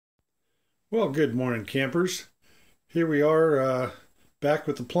Well, good morning, campers. Here we are back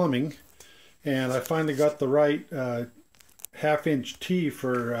with the plumbing, and I finally got the right half-inch T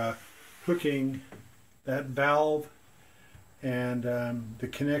for hooking that valve and the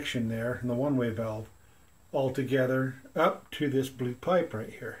connection there, and the one-way valve, all together up to this blue pipe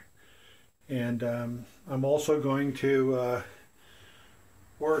right here. And I'm also going to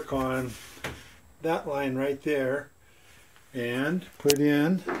work on that line right there and put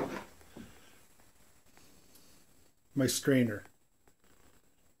in my strainer.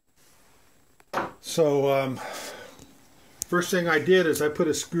 So first thing I did is I put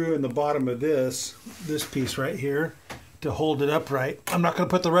a screw in the bottom of this piece right here to hold it upright. I'm not going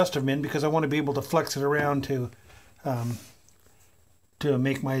to put the rest of them in because I want to be able to flex it around to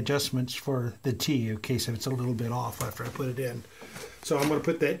make my adjustments for the T in case if it's a little bit off after I put it in. So I'm going to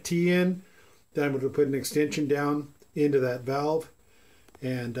put that T in, then I'm going to put an extension down into that valve.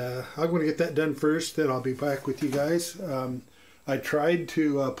 And I'm going to get that done first, then I'll be back with you guys. I tried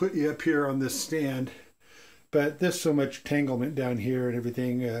to put you up here on this stand, but there's so much entanglement down here and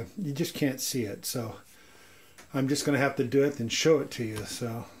everything, you just can't see it. So I'm just going to have to do it and show it to you.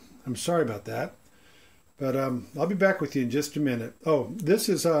 So I'm sorry about that. But I'll be back with you in just a minute. Oh, this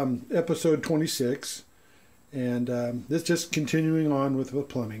is episode 26. And this is just continuing on with the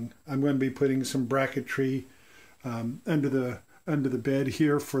plumbing. I'm going to be putting some bracketry under the bed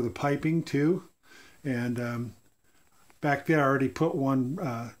here for the piping too, and back there I already put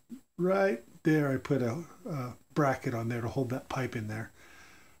one right there. I put a bracket on there to hold that pipe in there.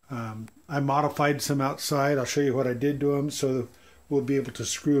 I modified some outside. I'll show you what I did to them so we'll be able to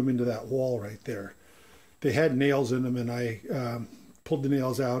screw them into that wall right there. They had nails in them, and I pulled the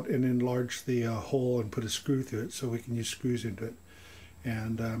nails out and enlarged the hole and put a screw through it so we can use screws into it.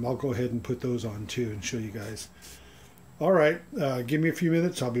 And I'll go ahead and put those on too and show you guys. All right, give me a few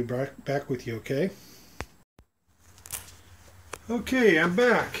minutes. I'll be back with you, okay? Okay, I'm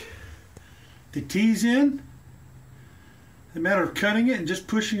back. The T's in. The matter of cutting it and just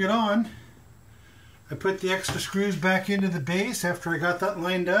pushing it on. I put the extra screws back into the base after I got that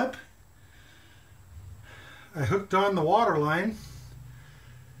lined up. I hooked on the water line.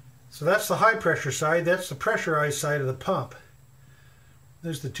 So that's the high pressure side. That's the pressurized side of the pump.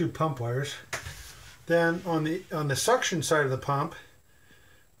 There's the two pump wires. Then on the suction side of the pump,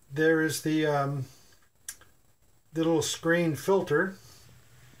 there is the little screen filter.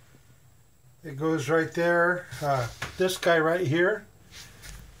 It goes right there. This guy right here,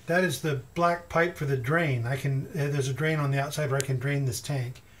 that is the black pipe for the drain. There's a drain on the outside where I can drain this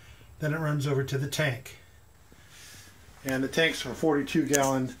tank. Then it runs over to the tank. And the tank's a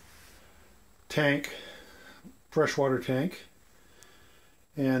 42-gallon tank, freshwater tank.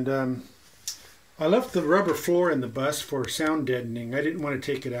 And I left the rubber floor in the bus for sound deadening. I didn't want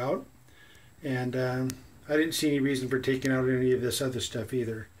to take it out, and I didn't see any reason for taking out any of this other stuff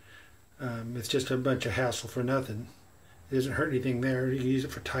either. It's just a bunch of hassle for nothing. It doesn't hurt anything there. You can use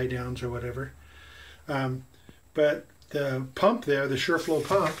it for tie downs or whatever. But the pump there, the SureFlow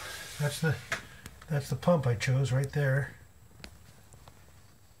pump, that's the pump I chose right there.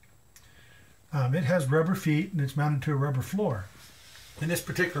 It has rubber feet and it's mounted to a rubber floor. And this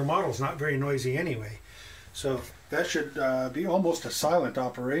particular model is not very noisy anyway. So that should be almost a silent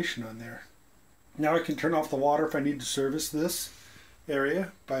operation on there. Now I can turn off the water if I need to service this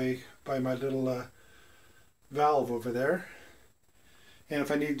area by my little valve over there. And if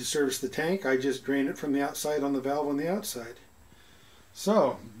I need to service the tank, I just drain it from the outside on the valve on the outside.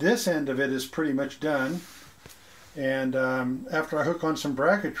 So this end of it is pretty much done. And after I hook on some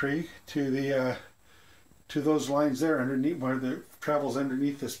bracketry to those lines there underneath, where the travels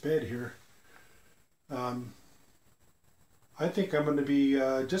underneath this bed here, I think I'm going to be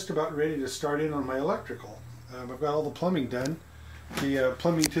just about ready to start in on my electrical. I've got all the plumbing done. The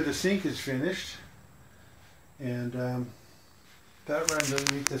plumbing to the sink is finished, and that runs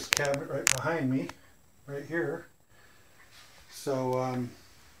underneath this cabinet right behind me, right here. So,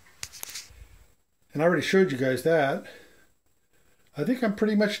 and I already showed you guys that. I think I'm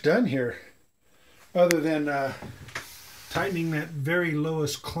pretty much done here, other than tightening that very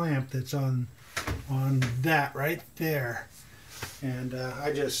lowest clamp that's on that right there. And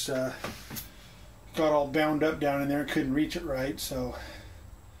I just got all bound up down in there and couldn't reach it right, so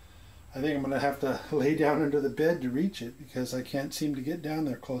I think I'm going to have to lay down under the bed to reach it because I can't seem to get down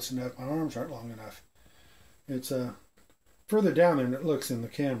there close enough. My arms aren't long enough. It's further down than it looks in the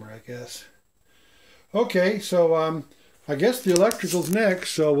camera, I guess. Okay, so I guess the electrical's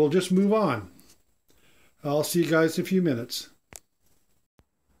next, so we'll just move on. I'll see you guys in a few minutes.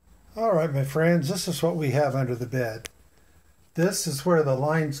 All right, my friends, this is what we have under the bed. This is where the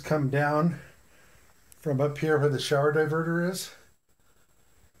lines come down from up here where the shower diverter is.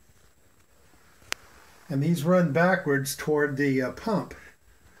 And these run backwards toward the pump.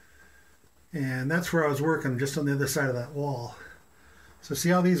 And that's where I was working, just on the other side of that wall. So see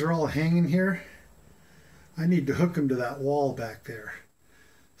how these are all hanging here? I need to hook them to that wall back there.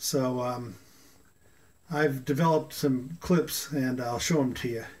 So I've developed some clips and I'll show them to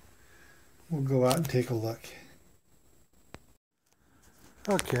you. We'll go out and take a look.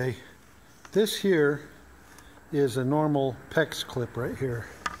 Okay, this here is a normal PEX clip right here.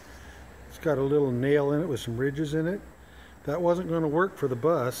 It's got a little nail in it with some ridges in it. That wasn't going to work for the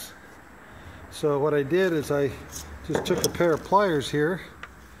bus. So what I did is I just took a pair of pliers here,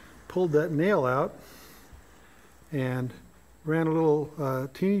 pulled that nail out, and ran a little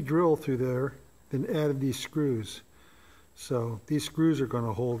teeny drill through there, then added these screws. So these screws are going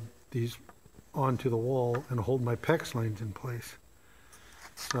to hold these onto the wall and hold my PEX lines in place.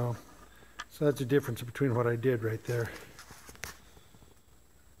 So that's the difference between what I did right there.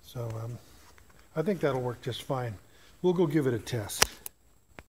 So I think that'll work just fine. We'll go give it a test.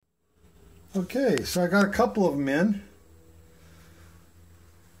 Okay, so I got a couple of them in.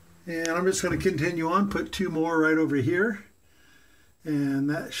 And I'm just going to continue on, put two more right over here. And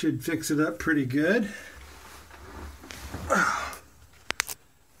that should fix it up pretty good.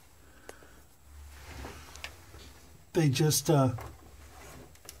 They just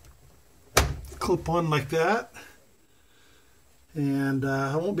clip on like that. And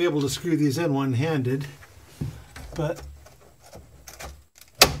I won't be able to screw these in one-handed, but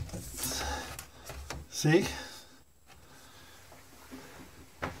see?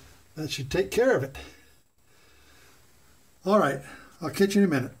 That should take care of it. All right, I'll catch you in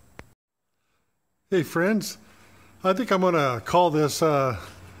a minute. Hey friends, I think I'm going to call this an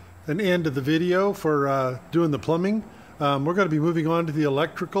end of the video for doing the plumbing. We're going to be moving on to the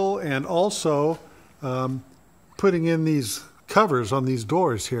electrical and also putting in these covers on these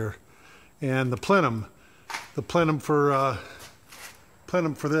doors here and the plenum for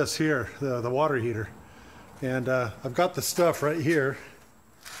this here, the water heater. And I've got the stuff right here.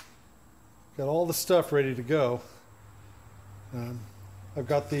 Got all the stuff ready to go. I've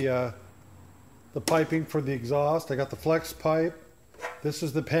got the piping for the exhaust. I got the flex pipe. This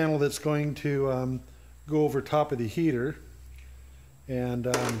is the panel that's going to go over top of the heater. And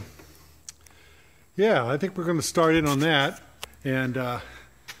yeah, I think we're going to start in on that. And we're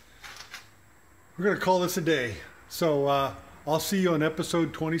going to call this a day. So I'll see you on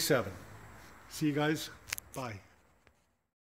episode 27. See you guys. Bye.